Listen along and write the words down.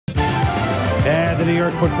the New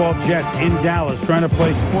York Football Jets in Dallas, trying to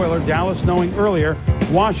play spoiler. Dallas knowing earlier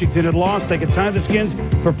Washington had lost. They could tie the Skins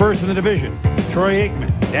for first in the division. Troy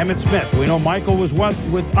Aikman, Emmitt Smith. We know Michael was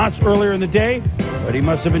with us earlier in the day, but he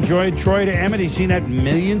must have enjoyed Troy to Emmitt. He's seen that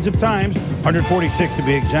millions of times, 146 to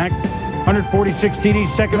be exact. 146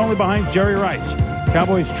 TDs, second only behind Jerry Rice.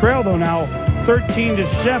 Cowboys trail, though, now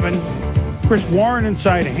 13-7. Chris Warren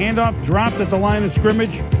inside. A handoff dropped at the line of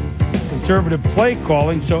scrimmage. Conservative play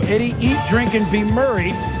calling. So Eddie Eat, Drink, and Be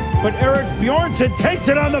Murray. But Eric Bjornson takes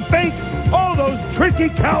it on the fake. Oh, those tricky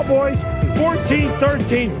Cowboys.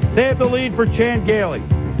 14-13. They have the lead for Chan Gailey.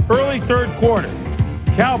 Early third quarter.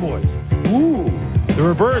 Cowboys. Ooh. The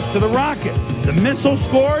reverse to the Rockets. The missile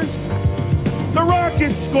scores. The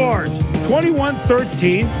Rockets scores.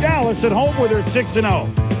 21-13. Dallas at home with her 6-0.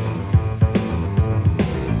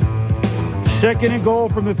 Second and goal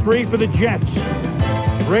from the 3 for the Jets.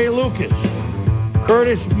 Ray Lucas.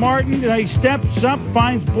 Curtis Martin, he steps up,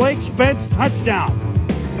 finds Blake Spence, touchdown.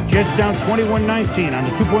 Jets down 21-19 on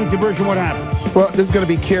the two-point conversion. What happens? Well, this is going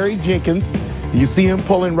to be Kerry Jenkins. You see him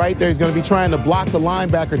pulling right there. He's going to be trying to block the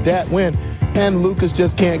linebacker, Dat Wynn, and Lucas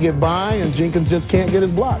just can't get by, and Jenkins just can't get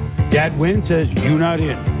his block. Dat Wynn says, "You not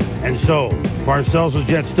in." And so, Parcells'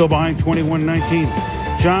 Jets still behind 21-19.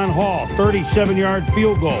 John Hall, 37-yard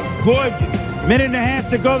field goal. Good. Minute and a half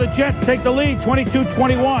to go. The Jets take the lead,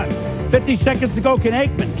 22-21. 50 seconds to go. Can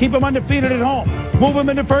Aikman keep them undefeated at home? Move them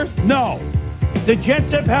into first? No. The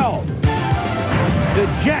Jets have held. The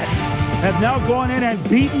Jets have now gone in and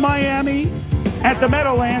beaten Miami at the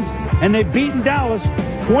Meadowlands, and they've beaten Dallas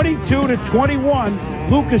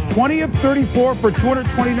 22-21. Lucas 20 of 34 for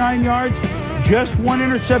 229 yards, just one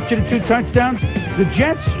interception and 2 touchdowns. The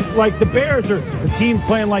Jets, like the Bears, are a team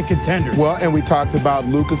playing like contenders. Well, and we talked about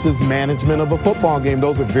Lucas's management of a football game.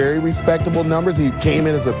 Those are very respectable numbers. He came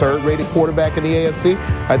in as the third-rated quarterback in the AFC.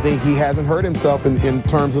 I think he hasn't hurt himself in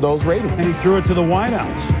terms of those ratings. And he threw it to the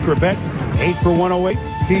wideouts. Trebet, 8 for 108.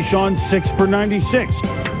 Keyshawn, 6 for 96.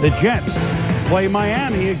 The Jets play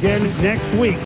Miami again next week.